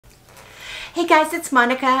Hey guys, it's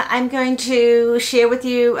Monika. I'm going to share with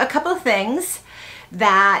you a couple of things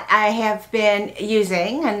that I have been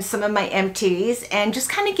using and some of my empties, and just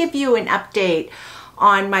kind of give you an update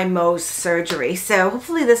on my Mohs surgery. So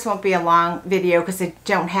hopefully this won't be a long video because I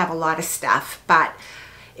don't have a lot of stuff, but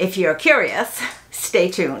if you're curious,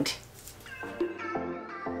 stay tuned.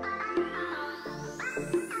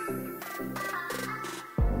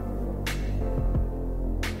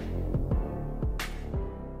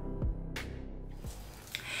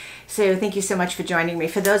 So thank you so much for joining me.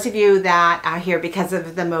 For those of you that are here because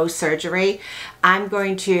of the Mohs surgery, I'm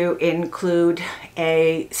going to include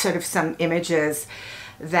some images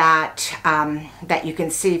that that you can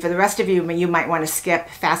see. For the rest of you, you might want to skip,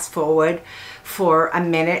 fast forward for a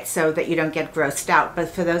minute so that you don't get grossed out. But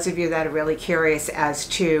for those of you that are really curious as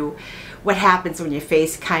to what happens when your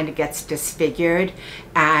face kind of gets disfigured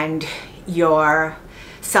and your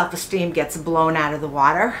self-esteem gets blown out of the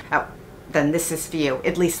water, then this is for you,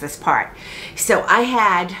 at least this part. So I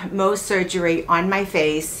had Mohs surgery on my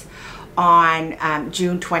face on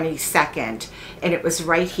June 22nd, and it was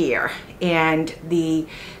right here. And the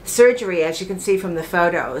surgery, as you can see from the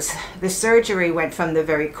photos, the surgery went from the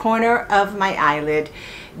very corner of my eyelid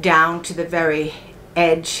down to the very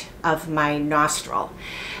edge of my nostril.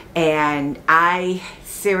 And I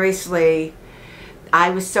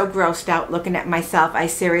was so grossed out looking at myself. I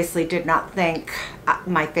seriously did not think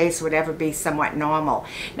my face would ever be somewhat normal.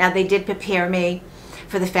 Now, they did prepare me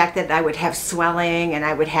for the fact that I would have swelling and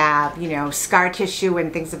I would have, scar tissue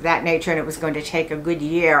and things of that nature, and it was going to take a good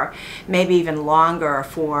year, maybe even longer,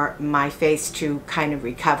 for my face to kind of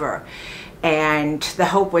recover. And the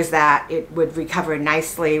hope was that it would recover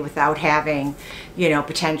nicely without having,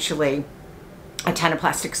 potentially a ton of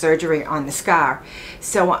plastic surgery on the scar.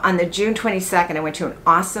 So on the June 22nd, I went to an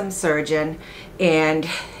awesome surgeon, and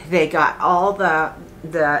they got all the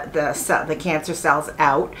cancer cells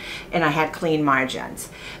out, and I had clean margins.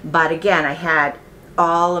 But again, I had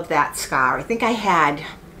all of that scar. I think I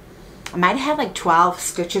might have had like 12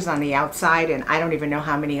 stitches on the outside, and I don't even know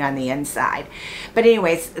how many on the inside. But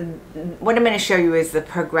anyways, what I'm going to show you is the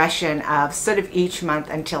progression of sort of each month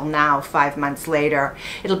until now, 5 months later.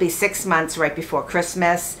 It'll be 6 months right before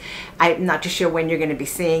Christmas. I'm not too sure when you're going to be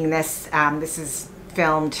seeing this. This is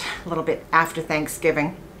filmed a little bit after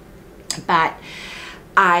Thanksgiving. But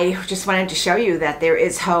I just wanted to show you that there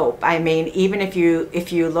is hope. I mean, even if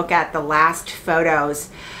you look at the last photos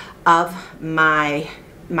of my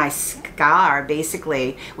scar,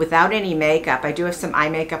 basically without any makeup. I do have some eye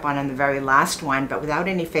makeup on the very last one, but without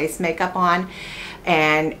any face makeup on,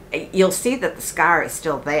 and you'll see that the scar is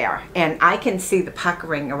still there, and I can see the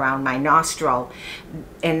puckering around my nostril,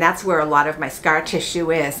 and that's where a lot of my scar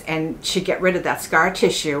tissue is. And to get rid of that scar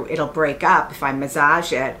tissue, it'll break up if I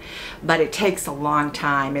massage it, but it takes a long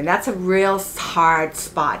time, and that's a real hard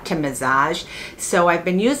spot to massage. So I've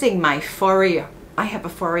been using my Foreo. I have a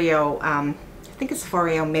Foreo, I think it's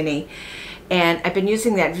Foreo Mini, and I've been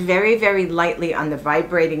using that very, very lightly on the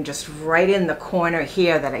vibrating, just right in the corner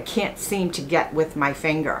here that I can't seem to get with my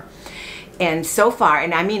finger. And so far,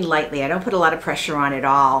 and I mean lightly, I don't put a lot of pressure on at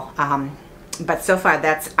all, but so far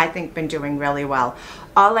that's, I think, been doing really well.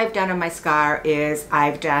 All I've done on my scar is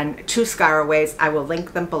I've done 2 ScarAways. I will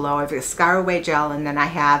link them below. I have a ScarAway gel, and then I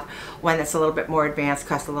have one that's a little bit more advanced,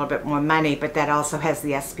 costs a little bit more money, but that also has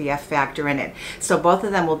the SPF factor in it. So both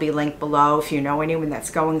of them will be linked below. If you know anyone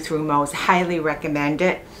that's going through Mohs, highly recommend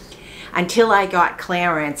it. Until I got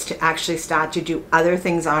clearance to actually start to do other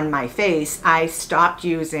things on my face, I stopped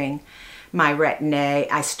using my Retin-A.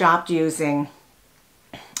 I stopped using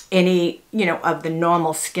any, of the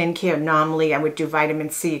normal skincare. Normally I would do vitamin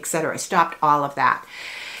C, etc. I stopped all of that.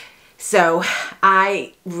 So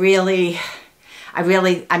I'm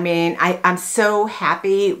so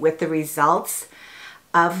happy with the results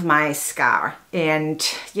of my scar. And,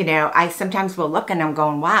 I sometimes will look and I'm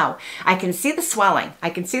going, wow, I can see the swelling. I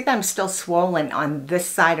can see that I'm still swollen on this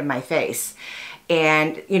side of my face.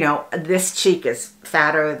 And, this cheek is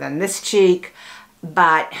fatter than this cheek,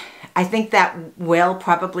 but I think that will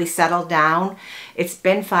probably settle down. It's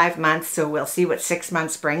been 5 months, so we'll see what 6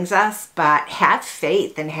 months brings us, but have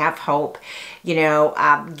faith and have hope.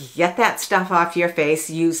 Get that stuff off your face.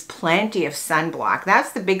 Use plenty of sunblock.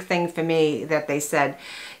 That's the big thing for me that they said,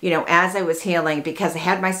 as I was healing, because I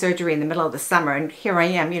had my surgery in the middle of the summer, and here I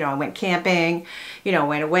am, I went camping,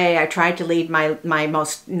 went away. I tried to lead my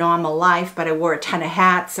most normal life, but I wore a ton of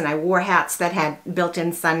hats, and I wore hats that had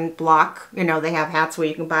built-in sunblock. They have hats where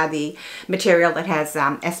you can buy the material that has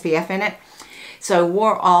SPF in it. So I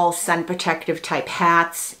wore all sun protective type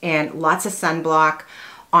hats and lots of sunblock,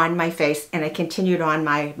 on my face, and I continued on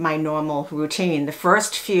my normal routine. The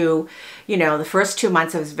first few, the first 2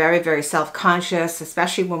 months I was very, very self-conscious,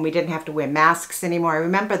 especially when we didn't have to wear masks anymore. I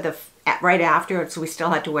remember right after, so we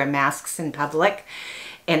still had to wear masks in public,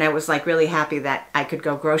 and I was like really happy that I could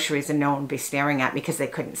go groceries and no one would be staring at me because they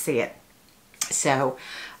couldn't see it. So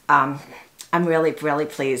I'm really, really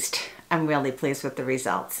pleased. I'm really pleased with the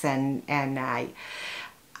results, and I,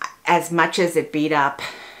 as much as it beat up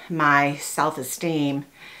my self-esteem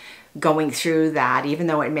going through that, even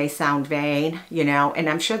though it may sound vain, and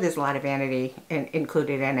I'm sure there's a lot of vanity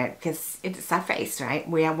included in it because it's our face, right?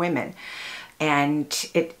 We are women, and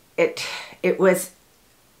it was,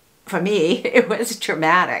 for me, it was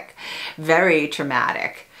traumatic, very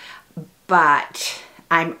traumatic, but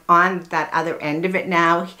I'm on that other end of it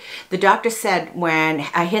now. The doctor said when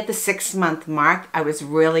I hit the 6-month mark, I was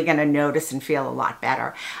really going to notice and feel a lot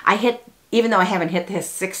better. Even though I haven't hit the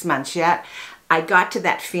 6 months yet, I got to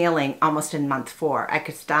that feeling almost in month 4. I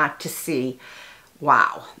could start to see,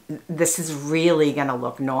 wow, this is really going to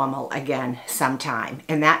look normal again sometime.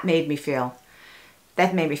 And that made me feel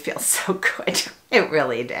so good. It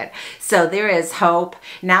really did. So there is hope.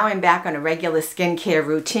 Now I'm back on a regular skincare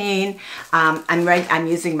routine. I'm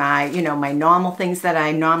using my, my normal things that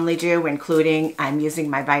I normally do, including I'm using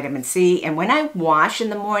my vitamin C. And when I wash in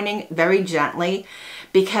the morning, very gently,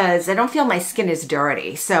 because I don't feel my skin is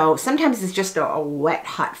dirty. So sometimes it's just a wet,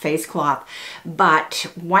 hot face cloth.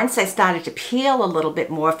 But once I started to peel a little bit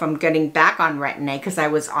more from getting back on Retin-A, because I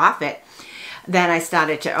was off it, then I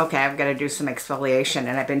started to, okay, I've got to do some exfoliation,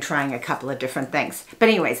 and I've been trying a couple of different things. But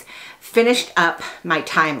anyways, finished up my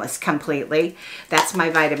Timeless completely. That's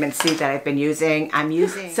my vitamin C that I've been using.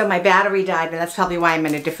 So my battery died, and that's probably why I'm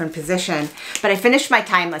in a different position. But I finished my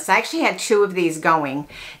Timeless. I actually had 2 of these going,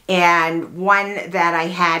 and one that I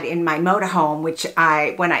had in my motorhome, which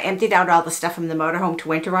when I emptied out all the stuff from the motorhome to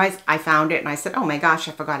winterize, I found it, and I said, oh my gosh,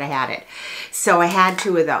 I forgot I had it. So I had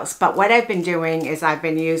 2 of those. But what I've been doing is I've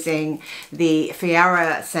been using the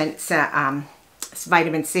Fiera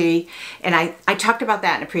vitamin C, and I talked about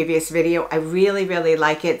that in a previous video. I really, really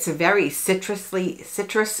like it. It's a very citrus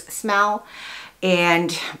smell,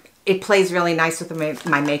 and it plays really nice with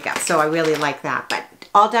my makeup, so I really like that. But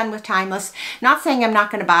all done with Timeless. Not saying I'm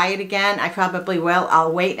not going to buy it again. I probably will.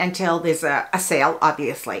 I'll wait until there's a sale,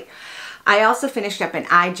 obviously. I also finished up an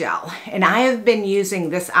eye gel, and I have been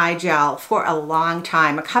using this eye gel for a long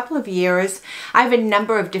time, a couple of years. I have a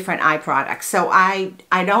number of different eye products, so I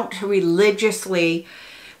don't religiously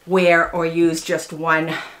wear or use just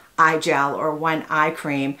one eye gel or one eye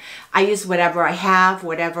cream. I use whatever I have,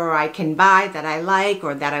 whatever I can buy that I like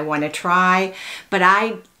or that I want to try, but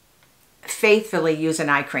I faithfully use an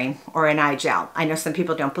eye cream or an eye gel. I know some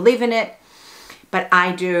people don't believe in it, but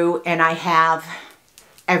I do, and I have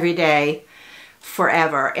every day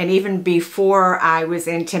forever. And even before I was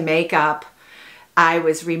into makeup, I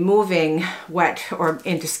was removing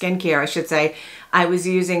into skincare, I should say, I was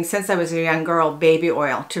using, since I was a young girl, baby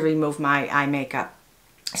oil to remove my eye makeup.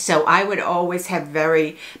 So I would always have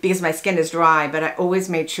because my skin is dry, but I always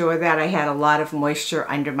made sure that I had a lot of moisture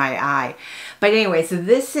under my eye. But anyway, so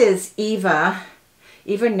this is Eva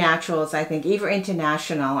Naturals, I think, Eva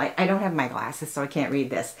International. I don't have my glasses, so I can't read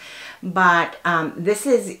this. But this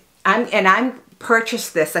is, I'm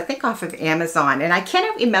purchased this, I think, off of Amazon. And I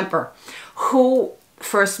cannot remember who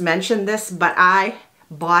first mentioned this, but I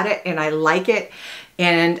bought it and I like it.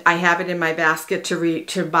 And I have it in my basket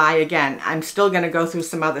to buy again. I'm still going to go through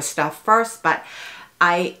some other stuff first, but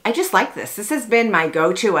I just like this. This has been my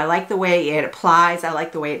go-to. I like the way it applies. I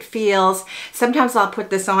like the way it feels. Sometimes I'll put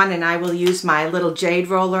this on and I will use my little jade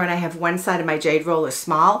roller, and I have one side of my jade roller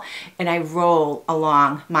small, and I roll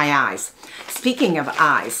along my eyes. Speaking of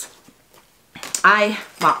eyes, I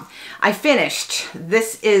finished.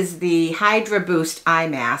 This is the Hydra Boost Eye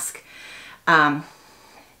Mask.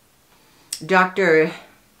 Dr.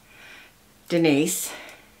 Denise,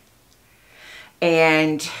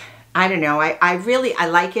 and I don't know, I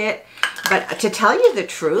like it, but to tell you the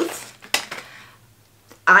truth,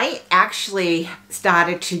 I actually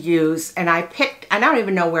started to use, and I don't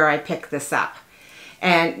even know where I picked this up,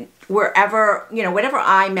 and wherever, whatever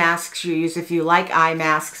eye masks you use, if you like eye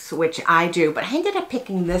masks, which I do, but I ended up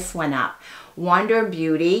picking this one up, Wander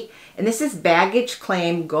Beauty, and this is Baggage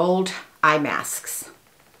Claim Gold Eye Masks.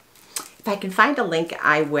 If I can find a link,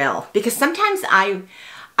 I will, because sometimes I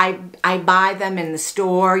buy them in the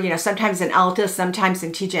store, sometimes in Ulta, sometimes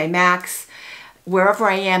in TJ Maxx, wherever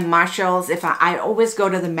I am, Marshalls. I always go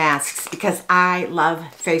to the masks because I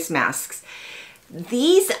love face masks.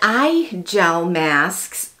 These eye gel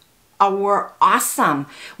masks were awesome.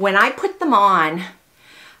 When I put them on,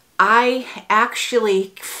 I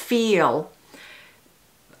actually feel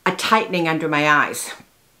a tightening under my eyes.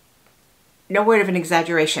 No word of an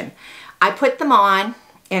exaggeration. I put them on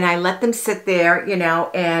and I let them sit there, you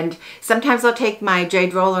know, and sometimes I'll take my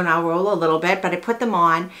jade roller and I'll roll a little bit, but I put them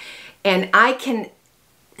on and I can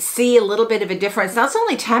see a little bit of a difference. Now, it's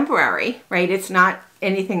only temporary, right? It's not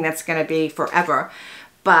anything that's going to be forever,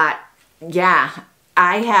 but yeah,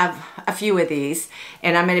 I have a few of these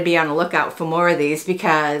and I'm going to be on the lookout for more of these,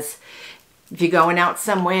 because if you're going out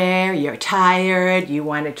somewhere, you're tired, you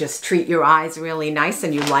want to just treat your eyes really nice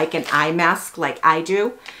and you like an eye mask like I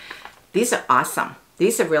do, these are awesome.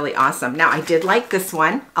 These are really awesome. Now, I did like this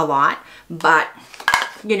one a lot, but,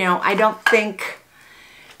 you know, I don't think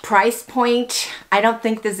price point, I don't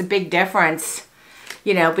think there's a big difference,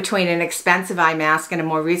 you know, between an expensive eye mask and a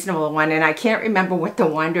more reasonable one. And I can't remember what the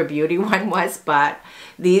Wonder Beauty one was, but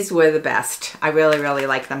these were the best. I really, really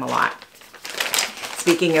like them a lot.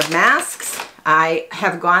 Speaking of masks, I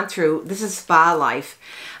have gone through, this is SpaLife.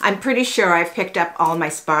 I'm pretty sure I've picked up all my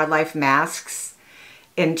SpaLife masks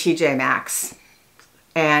in TJ Maxx.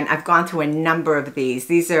 And I've gone through a number of these.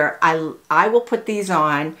 These are, I will put these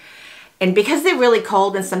on, and because they're really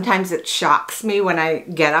cold and sometimes it shocks me when I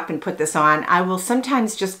get up and put this on, I will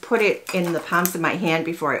sometimes just put it in the palms of my hand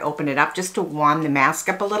before I open it up, just to warm the mask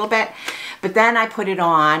up a little bit. But then I put it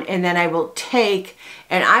on and then I will take,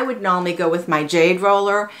 and I would normally go with my jade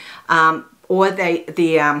roller or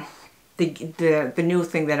the new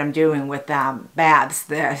thing that I'm doing with Babs,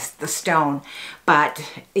 the stone.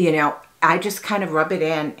 But, you know, I just kind of rub it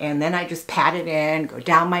in and then I just pat it in, go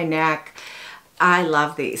down my neck. I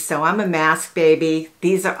love these. So I'm a mask baby.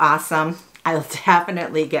 These are awesome. I'll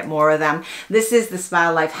definitely get more of them. This is the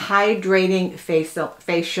SpaLife Hydrating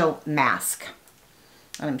Facial Mask.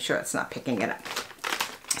 I'm sure it's not picking it up.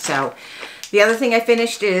 So the other thing I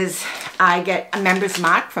finished is I get a member's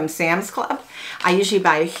mark from Sam's Club. I usually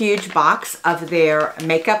buy a huge box of their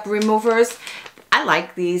makeup removers. I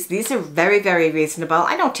like these. These are very, very reasonable.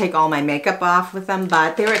 I don't take all my makeup off with them,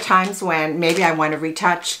 but there are times when maybe I want to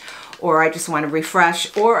retouch or I just want to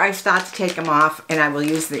refresh, or I start to take them off and I will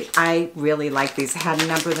use the, I really like these. I had a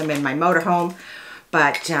number of them in my motorhome,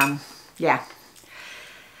 but yeah,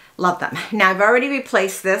 love them. Now I've already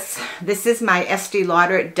replaced this. This is my Estee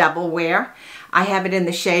Lauder Double Wear. I have it in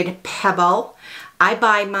the shade Pebble. I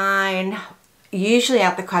buy mine usually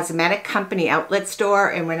at the cosmetic company outlet store,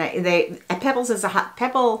 and when Pebbles is a hot,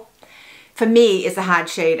 Pebble for me is a hard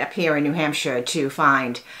shade up here in New Hampshire to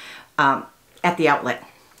find at the outlet.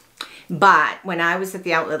 But when I was at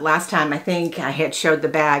the outlet last time, I think I had showed the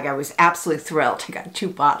bag. I was absolutely thrilled. I got 2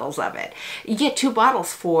 bottles of it. You get 2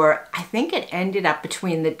 bottles for, I think it ended up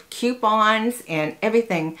between the coupons and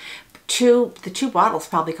everything, the 2 bottles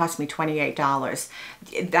probably cost me $28.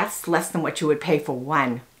 That's less than what you would pay for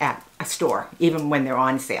one at a store, even when they're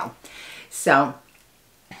on sale. So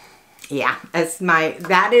yeah,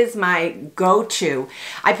 that is my go-to.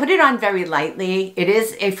 I put it on very lightly. It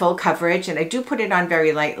is a full coverage and I do put it on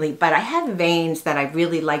very lightly, but I have veins that I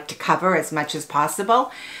really like to cover as much as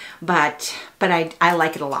possible, but I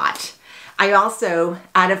like it a lot. I also,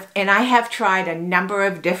 and I have tried a number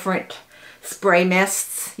of different spray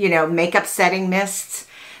mists, you know, makeup setting mists.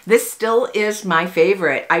 This still is my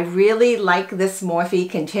favorite. I really like this Morphe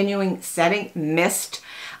Continuing Setting Mist.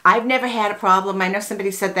 I've never had a problem. I know somebody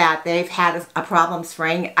said that they've had a problem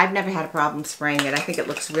spraying it. I've never had a problem spraying it. I think it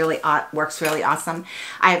looks really, works really awesome.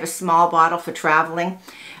 I have a small bottle for traveling.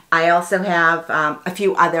 I also have a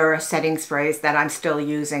few other setting sprays that I'm still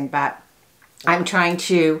using, but I'm trying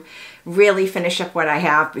to really finish up what I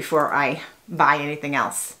have before I buy anything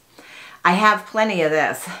else. I have plenty of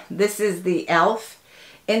this. This is the e.l.f.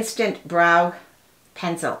 Instant Brow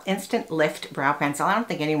Pencil. Instant Lift Brow Pencil. I don't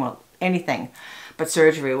think anything but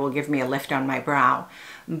surgery will give me a lift on my brow.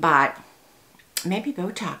 But maybe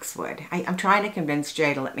Botox would. I'm trying to convince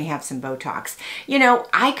Jay to let me have some Botox. You know,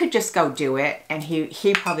 I could just go do it and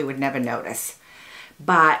he probably would never notice.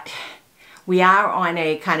 But we are on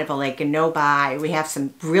a kind of a like a no-buy. We have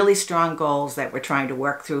some really strong goals that we're trying to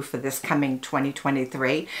work through for this coming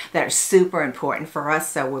 2023 that are super important for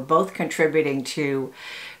us. So we're both contributing to,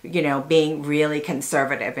 you know, being really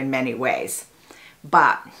conservative in many ways.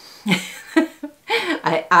 But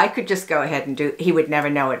I could just go ahead and do, he would never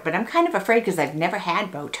know it, but I'm kind of afraid because I've never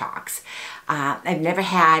had Botox. I've never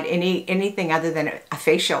had anything other than a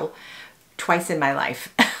facial twice in my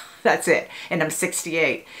life. That's it. And I'm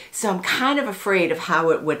 68. So I'm kind of afraid of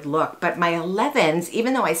how it would look. But my 11s,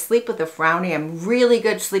 even though I sleep with a frowny, I'm really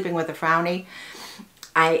good sleeping with a frowny.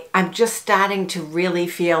 I'm just starting to really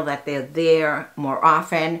feel that they're there more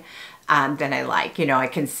often. than I like. You know, I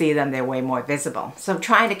can see them, they're way more visible. So I'm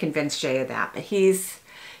trying to convince Jay of that, but he's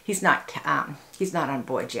not on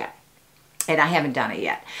board yet. And I haven't done it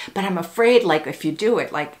yet. But I'm afraid, like, if you do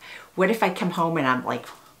it, like, what if I come home and I'm like,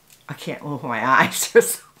 I can't move my eyes or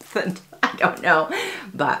something? I don't know.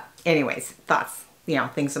 But anyways, thoughts, you know,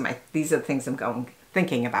 these are the things I'm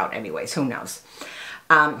thinking about anyways. Who knows?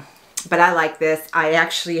 But I like this. I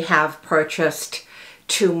actually have purchased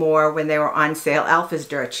 2 more when they were on sale. Elf is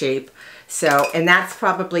dirt cheap. So, and that's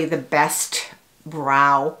probably the best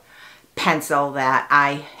brow pencil that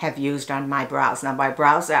I have used on my brows. Now my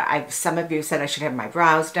brows are, some of you said I should have my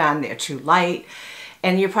brows done. They're too light.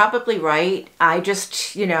 And you're probably right. I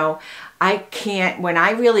just, you know, I can't, when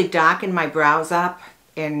I really darken my brows up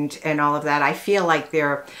and all of that, I feel like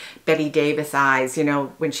they're Betty Davis eyes, you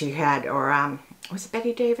know, when she had, or was it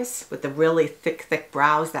Betty Davis? With the really thick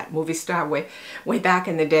brows, that movie star way back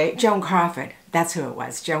in the day. Joan Crawford, that's who it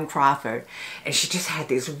was, Joan Crawford. And she just had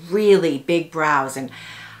these really big brows, and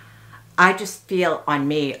I just feel on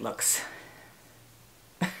me it looks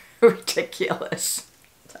ridiculous.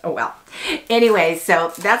 Oh well. Anyway,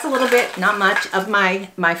 so that's a little bit, not much, of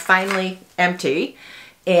my finally empty.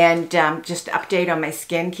 And just to update on my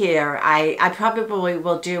skincare, I probably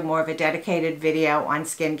will do more of a dedicated video on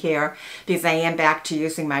skincare because I am back to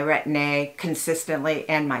using my Retin-A consistently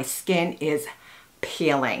and my skin is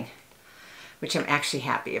peeling, which I'm actually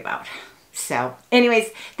happy about. So anyways,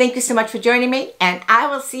 thank you so much for joining me, and I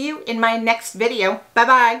will see you in my next video.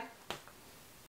 Bye-bye.